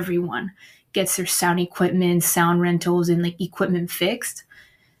mostly everyone gets their sound equipment, sound rentals, and like equipment fixed.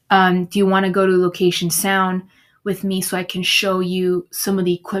 Do you want to go to Location Sound with me so I can show you some of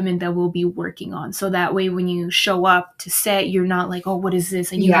the equipment that we'll be working on? So that way when you show up to set, you're not like, "Oh, what is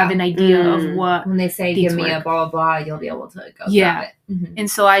this?" And you have an idea of what. When they say, "Give me a blah, blah, blah," you'll be able to go grab it. Mm-hmm.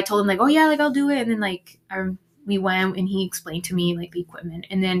 And so I told him like, "Oh yeah, like I'll do it." And then like we went and he explained to me like the equipment.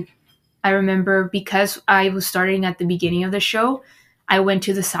 And then I remember, because I was starting at the beginning of the show, I went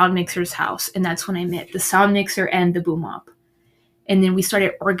to the sound mixer's house, and that's when I met the sound mixer and the boom op. And then we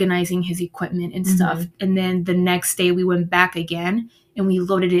started organizing his equipment and stuff. Mm-hmm. And then the next day we went back again and we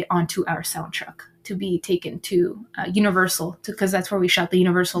loaded it onto our sound truck to be taken to Universal, because that's where we shot the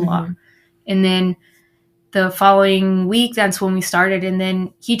Universal lot. And then the following week, that's when we started. And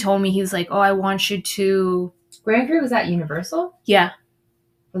then he told me, he was like, "Oh, I want you to..." Grand Crew was at Universal? Yeah.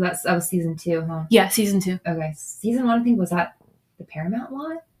 Well, that was season 2, huh? Yeah, season 2. Okay. Season 1, I think, was at the Paramount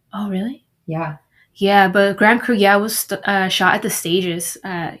lot? Oh, really? Yeah. Yeah, but Grand Crew, was shot at the stages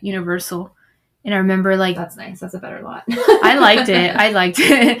at Universal. And I remember like... That's nice. That's a better lot. I liked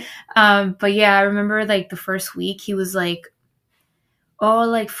it. But yeah, I remember like the first week he was like, "Oh,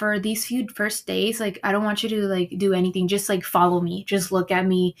 like for these few first days, like I don't want you to like do anything. Just like follow me. Just look at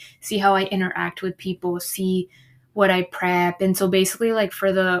me. See how I interact with people. See what I prep." And so basically like for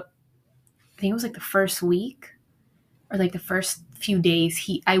I think it was like the first week or like the first few days,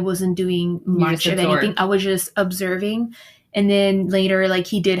 I wasn't doing much of anything. I was just observing. And then later, like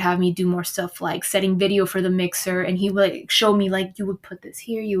he did have me do more stuff like setting video for the mixer. And he would like show me like, "You would put this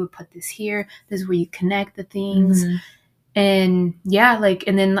here. You would put this here. This is where you connect the things." Mm-hmm. And yeah, like,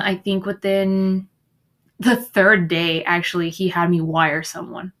 and then I think within the third day, actually, he had me wire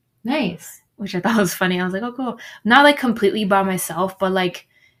someone. Nice. Which I thought was funny. I was like, "Oh, cool." Not like completely by myself, but like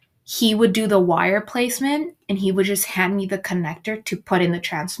he would do the wire placement and he would just hand me the connector to put in the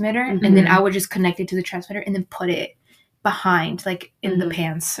transmitter. Mm-hmm. And then I would just connect it to the transmitter and then put it behind, like in the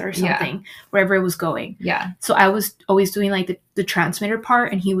pants or something, wherever it was going. Yeah. So I was always doing like the transmitter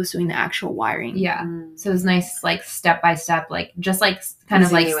part and he was doing the actual wiring. Yeah. So it was nice, like step by step, like just like kind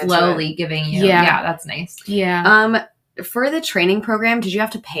of like slowly giving you. Yeah, that's nice. Yeah. For the training program, did you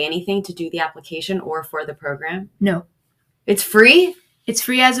have to pay anything to do the application or for the program? No. It's free? It's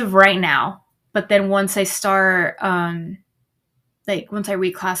free as of right now. But then once I start, once I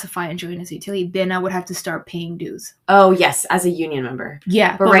reclassify and join as a utility, then I would have to start paying dues. Oh, yes, as a union member.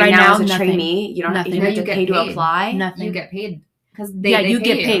 Yeah. But right now, as a trainee, you don't have to pay to apply. Nothing. You get paid. Because you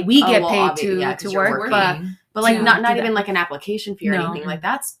get paid. We get paid to work. But like not even like an application fee or anything. Like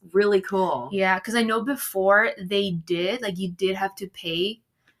that's really cool. Yeah, because I know before they did, like you did have to pay.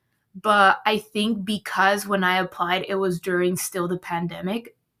 But I think because when I applied, it was during still the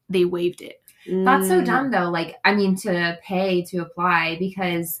pandemic, they waived it. That's so dumb though. Like, I mean, to pay to apply,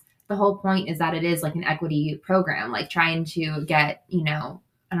 because the whole point is that it is like an equity program, like trying to get,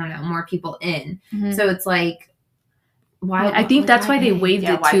 more people in. Mm-hmm. So it's like, why? I think that's why they waived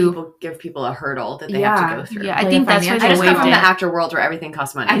it why too. People give people a hurdle that they have to go through. Yeah, I think that's why they waived it. I just come from the actor world where everything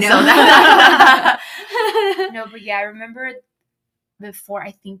costs money. I know. So no, but yeah, I remember before, I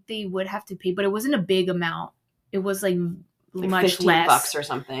think they would have to pay, but it wasn't a big amount. It was like much less. $15 or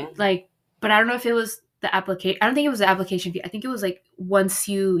something. Like, but I don't know if it was the application. I don't think it was the application fee. I think it was like once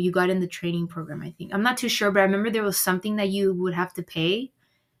you got in the training program, I think. I'm not too sure, but I remember there was something that you would have to pay,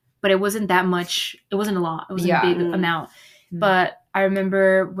 but it wasn't that much. It wasn't a lot. It wasn't a big amount. Mm-hmm. But I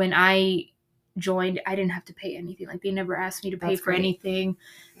remember when I joined, I didn't have to pay anything. Like they never asked me to pay for anything.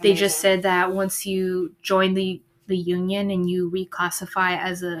 They just said that once you join the union and you reclassify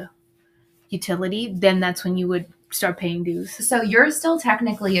as a utility, then that's when you would start paying dues. So you're still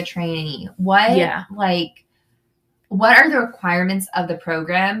technically a trainee. What are the requirements of the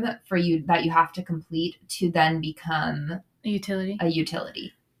program for you that you have to complete to then become a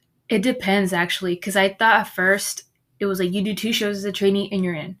utility? It depends actually, because I thought at first it was like you do 2 shows as a trainee and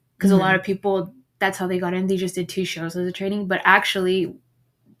you're in. Because a lot of people, that's how they got in. They just did 2 shows as a trainee. But actually,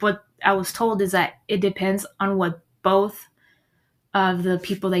 what I was told is that it depends on what both of the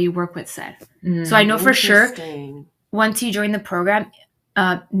people that you work with said. So I know for sure once you join the program,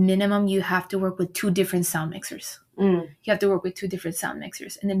 minimum you have to work with 2 different sound mixers. You have to work with 2 different sound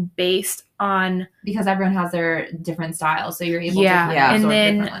mixers, and then based on, because everyone has their different styles, so you're able to and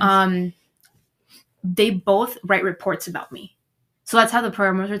then they both write reports about me. So that's how the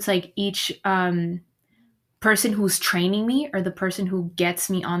program works. It's like each person who's training me, or the person who gets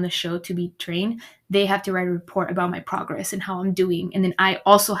me on the show to be trained, they have to write a report about my progress and how I'm doing. And then I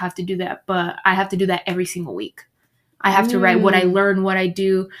also have to do that, but I have to do that every single week. I have to write what I learn, what I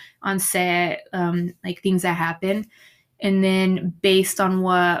do on set, like things that happen. And then based on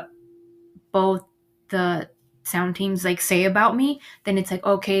what both the sound teams like say about me, then it's like,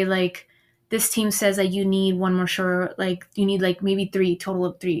 okay, like this team says that you need one more show, like you need like maybe 3, total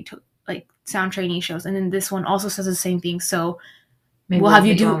of 3 like sound training shows. And then this one also says the same thing. So maybe we'll have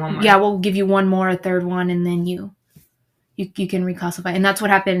you do, we'll give you one more, a third one, and then you can reclassify. And that's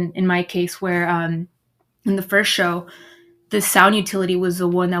what happened in my case, where in the first show, the sound utility was the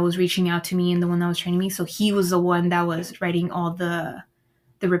one that was reaching out to me and the one that was training me. So he was the one that was writing all the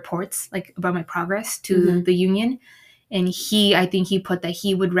reports like about my progress to the union. And I think he put that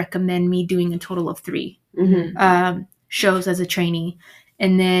he would recommend me doing a total of 3 shows as a trainee.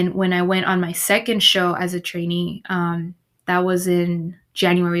 And then when I went on my second show as a trainee, that was in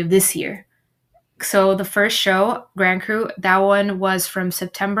January of this year. So the first show, Grand Crew, that one was from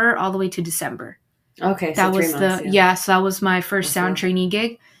September all the way to December. Okay, so that was 3 months, so that was my first sound trainee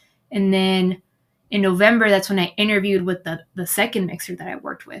gig. And then in November, that's when I interviewed with the second mixer that I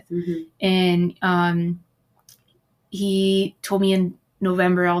worked with. And he told me in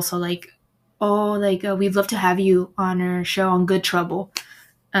November also, like, we'd love to have you on our show on Good Trouble.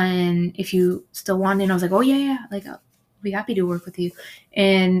 And if you still want it, and I was like, oh, yeah, like, I'll be happy to work with you.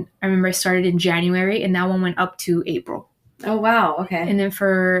 And I remember I started in January, and that one went up to April. Oh, wow. Okay. And then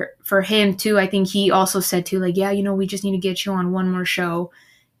for him, too, I think he also said, too, like, yeah, we just need to get you on one more show,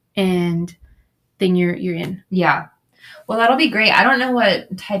 and then you're in. Yeah. Well, that'll be great. I don't know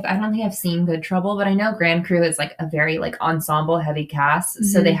what type. I don't think I've seen Good Trouble, but I know Grand Crew is, like, a very, like, ensemble heavy cast,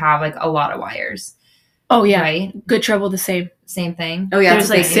 so they have, like, a lot of wires. Oh, yeah. Right? Good Trouble, the same thing. Oh, yeah. It's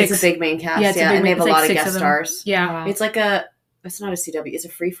a big main cast. Yeah, and they have a lot of guest stars. Yeah. Wow. It's like it's not a CW. It's a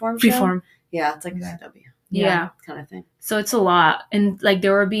freeform show. Freeform. Yeah, it's like a CW. Yeah. Kind of thing. So it's a lot. And, like,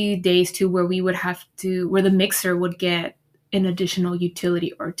 there would be days, too, where we would have to, where the mixer would get an additional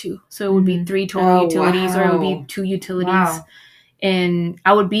utility or 2. So it would be 3 total utilities, or it would be 2 utilities. Wow. And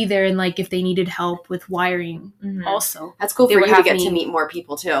I would be there, and like if they needed help with wiring also. That's cool for you to get to meet more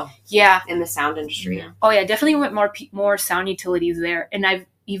people too. Yeah. In the sound industry. Yeah. Oh yeah, definitely went more sound utilities there. And I've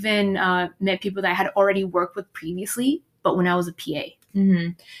even met people that I had already worked with previously, but when I was a PA.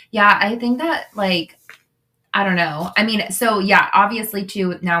 Yeah, I think that, like, I don't know. I mean, so yeah, obviously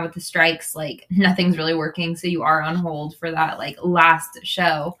too, now with the strikes, like nothing's really working. So you are on hold for that like last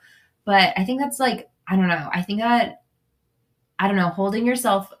show. But I think that's like, I don't know. I think that, I don't know, holding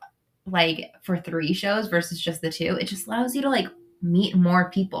yourself like for 3 shows versus just the 2, it just allows you to like meet more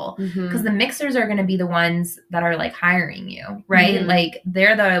people, because the mixers are going to be the ones that are like hiring you, right? Like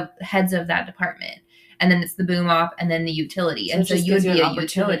they're the heads of that department. And then it's the boom op and then the utility. So and so you would be a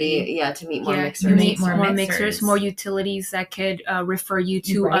utility. Yeah, to meet more mixers. You meet more mixers, more utilities that could refer you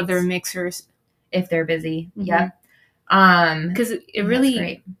to other mixers. If they're busy. Yep. Because it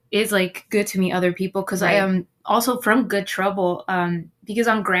really is like good to meet other people, because I am also from Good Trouble, because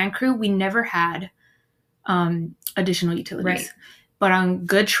on Grand Crew, we never had additional utilities. Right. But on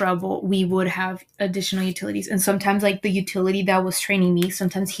Good Trouble, we would have additional utilities. And sometimes, like, the utility that was training me,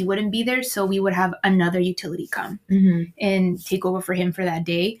 sometimes he wouldn't be there. So we would have another utility come and take over for him for that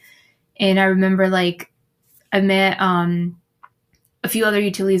day. And I remember, like, I met a few other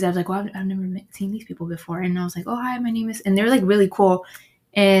utilities. I was like, well, I've never seen these people before. And I was like, oh, hi, my name is... And they're, like, really cool.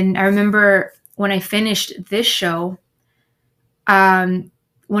 And I remember when I finished this show,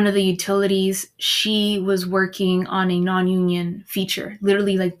 one of the utilities, she was working on a non-union feature,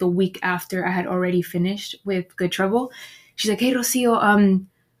 literally like the week after I had already finished with Good Trouble. She's like, hey, Rocio,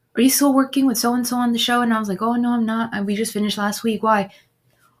 are you still working with so-and-so on the show? And I was like, oh, no, I'm not. We just finished last week. Why?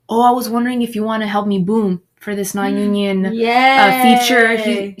 Oh, I was wondering if you want to help me boom for this non-union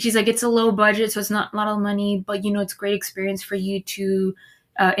feature. She's like, it's a low budget, so it's not a lot of money, but, you know, it's great experience for you to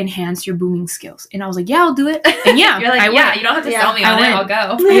enhance your booming skills. And I was like, yeah, I'll do it. And yeah, you're like, you don't have to sell me on it. I'll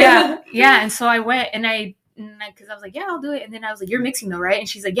go. Yeah. And so I went, and because I was like, yeah, I'll do it. And then I was like, you're mixing though, right? And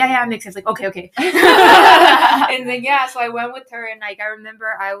she's like, yeah, I'm mixing. I was like, okay. And then, so I went with her, and like, I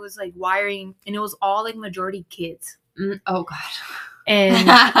remember I was like wiring, and it was all like majority kids. Oh God.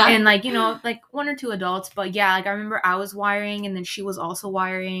 And like, you know, like 1 or 2 adults, but yeah, like I remember I was wiring, and then she was also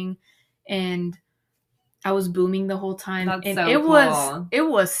wiring, and I was booming the whole time. That's and so it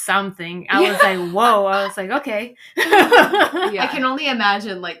was something. I was like, whoa. I was like, okay. I can only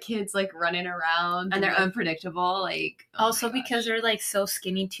imagine like kids like running around and they're unpredictable. Like also because they're like so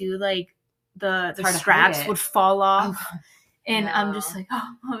skinny too, like the straps would fall off. Oh, and I'm just like,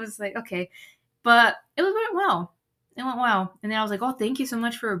 oh, I was like, okay. But it went well. It went well. And then I was like, oh, thank you so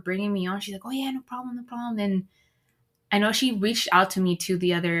much for bringing me on. She's like, oh yeah, no problem. And I know she reached out to me too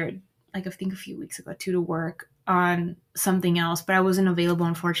the other, like I think a few weeks ago too, to work on something else, but I wasn't available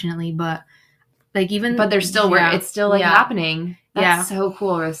unfortunately. But like but there's still it's still like happening. That's so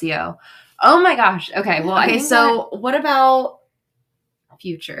cool, Rocio. Oh my gosh. Okay. Well, okay. So what about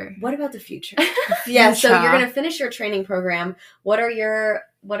future? What about the future? Yeah. So you're gonna finish your training program. What are your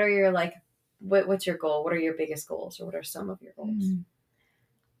like? What's your goal? What are your biggest goals, or what are some of your goals?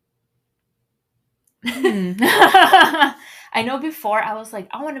 I know before I was like,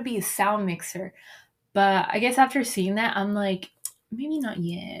 I want to be a sound mixer, but I guess after seeing that, I'm like, maybe not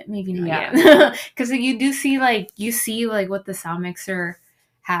yet. Maybe not yet. Because you see what the sound mixer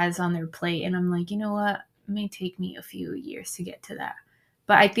has on their plate, and I'm like, you know what? It may take me a few years to get to that.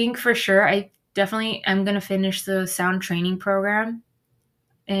 But I think for sure, I definitely am going to finish the sound training program.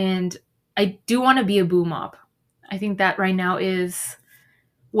 And I do want to be a boom op. I think that right now is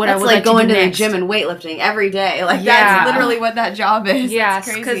what I would like going to the gym and weightlifting every day. Like that's literally what that job is. Yeah,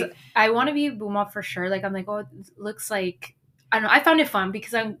 because I want to be a boom op for sure. Like I'm like, oh, it looks like, I don't know. I found it fun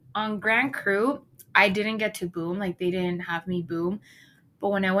because I'm on Grand Crew. I didn't get to boom. Like they didn't have me boom. But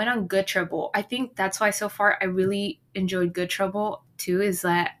when I went on Good Trouble, I think that's why so far I really enjoyed Good Trouble too, is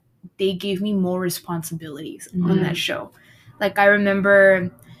that they gave me more responsibilities on that show. Like I remember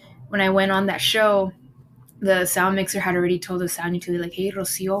when I went on that show, the sound mixer had already told the sound utility, like, hey,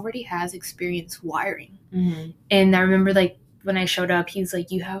 Rocio already has experience wiring. And I remember like when I showed up, he was like,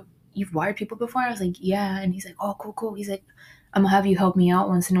 you've wired people before? I was like, yeah. And he's like, oh, cool. He's like, I'm gonna have you help me out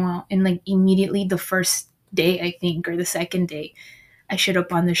once in a while. And like immediately the first day, I think, or the second day I showed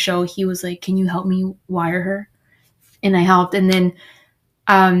up on the show, he was like, can you help me wire her? And I helped. And then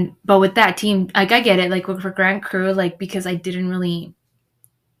but with that team, like I get it, like for Grand Crew, like because I didn't really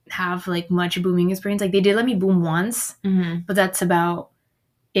have like much booming experience. Like they did let me boom once, but that's about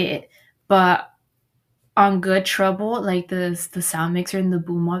it. But on Good Trouble, like the sound mixer and the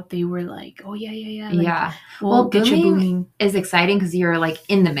boom up, they were like, oh yeah, like, well get booming is exciting because you're like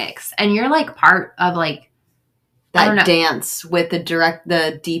in the mix and you're like part of like that dance with the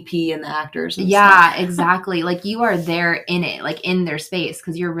DP and the actors and stuff. Exactly. Like you are there in it, like in their space,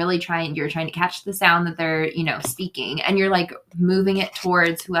 because you're trying to catch the sound that they're, speaking, and you're like moving it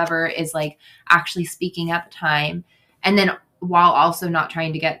towards whoever is like actually speaking at the time. And then while also not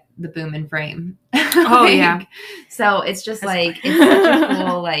trying to get the boom in frame. So it's just like, it's such a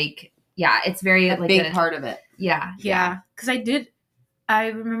cool, like, it's very like big part of it. Yeah. Because I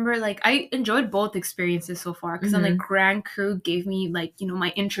remember, like, I enjoyed both experiences so far because I'm like, Grand Crew gave me, like,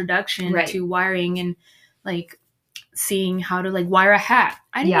 my introduction to wiring and, like, seeing how to, like, wire a hat.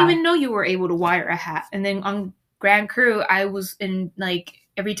 I didn't even know you were able to wire a hat. And then on Grand Crew, I was in, like,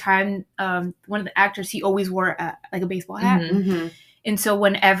 every time one of the actors, he always wore, a baseball hat. And so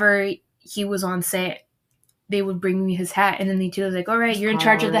whenever he was on set, they would bring me his hat, and then the two was like, all right, you're in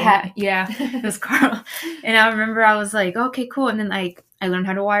charge of the hat. Yeah, it was Carl. And I remember I was like, okay, cool. And then I learned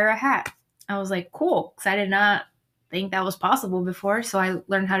how to wire a hat. I was like, cool, because I did not think that was possible before. So I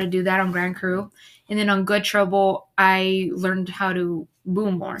learned how to do that on Grand Crew. And then on Good Trouble, I learned how to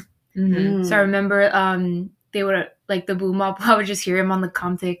boom more. So I remember they would, like, the boom up, I would just hear him on the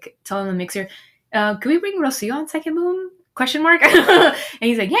Comtech telling the mixer, can we bring Rocio on second boom? ? And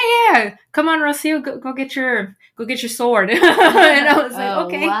he's like, yeah, come on, Rocio, go get your sword. And I was like,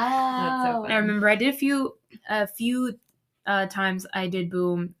 okay. Wow. So I remember I did a few times I did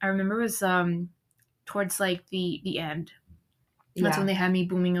boom. I remember it was towards like the end. That's when they had me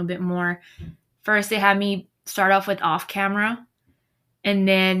booming a bit more. First they had me start off with off camera, and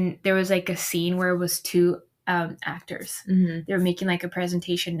then there was like a scene where it was two actors. They were making like a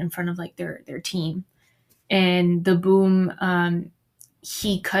presentation in front of like their team. And the boom,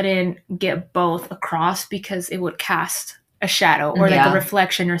 he couldn't get both across because it would cast a shadow or like a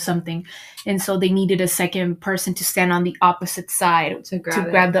reflection or something. And so they needed a second person to stand on the opposite side to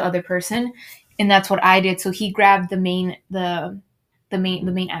grab the other person. And that's what I did. So he grabbed the main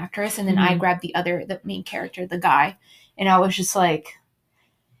actress, and then I grabbed the main character, the guy. And I was just like,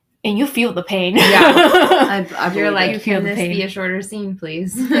 and you feel the pain. Yeah. You're like, can this be a shorter scene,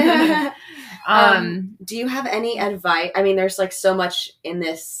 please? Do you have any advice? I mean, there's like so much in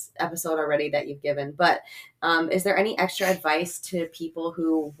this episode already that you've given, but is there any extra advice to people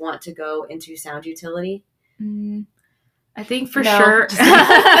who want to go into sound utility? I think for sure.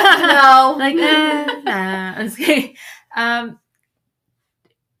 No. Like, nah. I'm just kidding.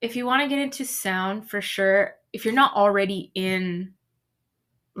 If you want to get into sound, for sure, if you're not already in,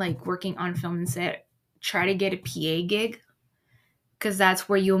 like, working on film and set, try to get a PA gig, because that's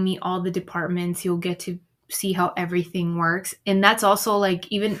where you'll meet all the departments. You'll get to see how everything works. And that's also, like,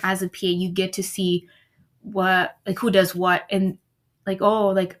 even as a PA, you get to see what, like, who does what. And, like, oh,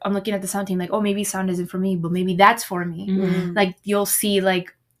 like, I'm looking at the sound team, like, oh, maybe sound isn't for me, but maybe that's for me. Mm-hmm. Like, you'll see,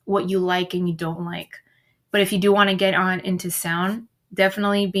 like, what you like and you don't like. But if you do want to get on into sound,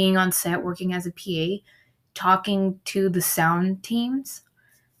 definitely being on set, working as a PA, talking to the sound teams,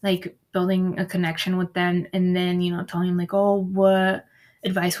 like, building a connection with them, and then, you know, telling them, like, oh, what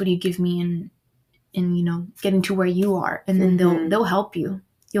advice would you give me in you know, getting to where you are. And then they'll help you.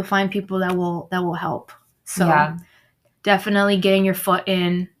 You'll find people that will help. So yeah. Definitely getting your foot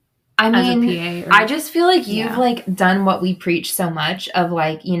in. I mean, as a PA I just feel like you've like done what we preach so much of,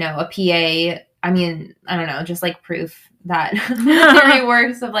 like, you know, a PA. I mean, I don't know, just like proof that theory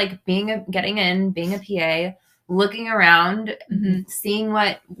works of, like, being a PA, looking around, seeing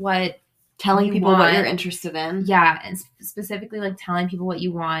what telling people what you're interested in. Yeah, and specifically, like, telling people what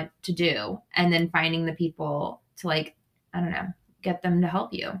you want to do, and then finding the people to, like, I don't know, get them to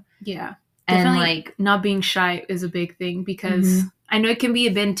help you. Yeah. And, definitely, like, not being shy is a big thing, because I know it can be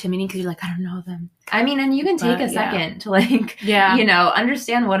a bit intimidating because you're like, I don't know them. I mean, and you can take a second to, like, you know,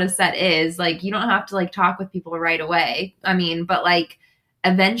 understand what a set is. Like, you don't have to, like, talk with people right away. I mean, but, like,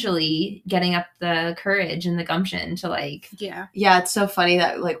 eventually getting up the courage and the gumption to, like... Yeah, it's so funny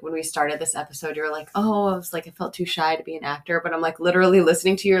that, like, when we started this episode, you were like, oh, I was like, I felt too shy to be an actor. But I'm, like, literally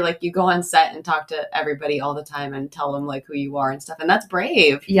listening to you, like, you go on set and talk to everybody all the time and tell them, like, who you are and stuff. And that's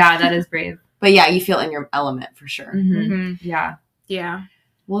brave. Yeah, that is brave. But yeah, you feel in your element for sure. Yeah. Yeah.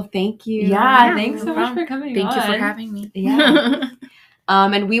 Well, thank you. Yeah, thanks so much for coming on. Thank you for having me. Yeah.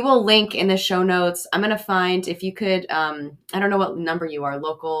 And we will link in the show notes. I'm going to find, if you could, I don't know what number you are,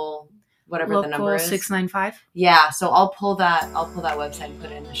 local, whatever the number is. 695. Yeah. So I'll pull that website and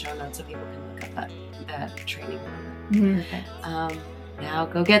put it in the show notes so people can look up that training. Perfect. Now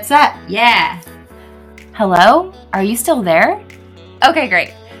go get set. Yeah. Hello? Are you still there? Okay,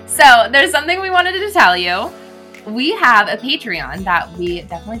 great. So there's something we wanted to tell you. We have a Patreon that we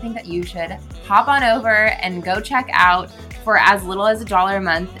definitely think that you should hop on over and go check out. For as little as $1 a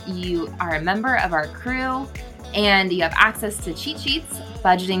month, you are a member of our crew, and you have access to cheat sheets,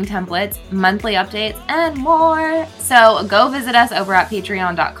 budgeting templates, monthly updates, and more. So go visit us over at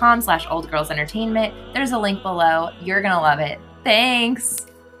patreon.com/oldgirlsentertainment. There's a link below. You're going to love it. Thanks.